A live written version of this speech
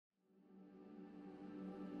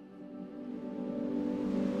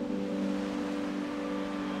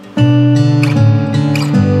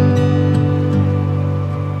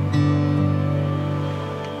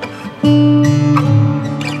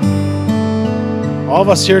All of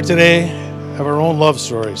us here today have our own love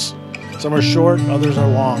stories. Some are short, others are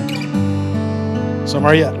long. Some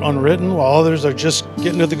are yet unwritten, while others are just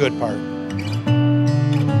getting to the good part.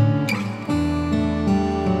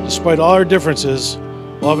 Despite all our differences,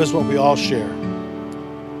 love is what we all share.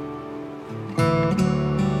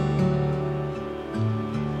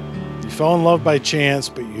 You fell in love by chance,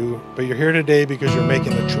 but you're here today because you're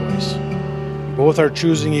making a choice. You both are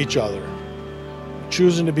choosing each other.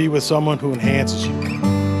 Choosing to be with someone who enhances you,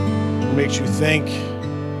 who makes you think,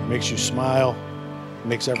 makes you smile,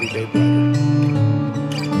 makes every day better.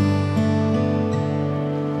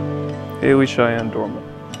 Haley Cheyenne Dorman.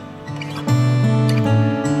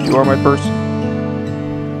 You are my person.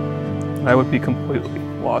 I would be completely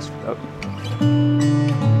lost without you.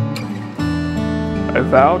 I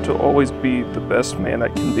vow to always be the best man I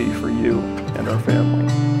can be for you and our family.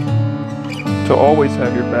 To always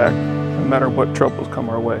have your back, no matter what troubles come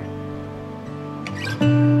our way.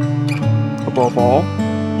 Above all,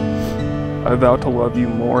 I vow to love you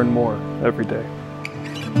more and more every day.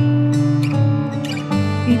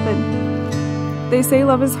 Ethan, they say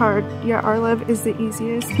love is hard, yet our love is the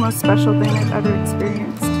easiest, most special thing I've ever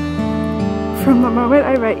experienced. From the moment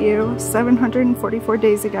I met you 744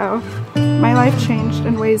 days ago, my life changed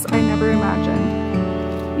in ways I never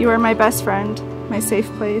imagined. You are my best friend, my safe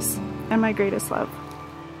place, and my greatest love.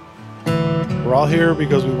 We're all here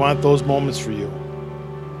because we want those moments for you.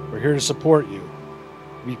 We're here to support you,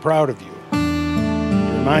 be proud of you, to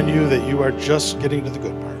remind you that you are just getting to the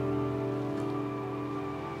good part.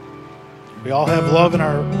 We all have love in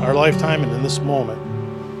our lifetime, and in this moment,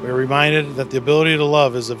 we're reminded that the ability to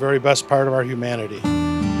love is the very best part of our humanity.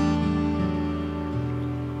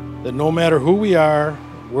 That no matter who we are,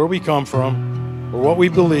 where we come from, or what we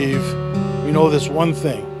believe, we know this one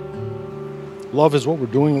thing. Love is what we're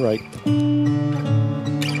doing right.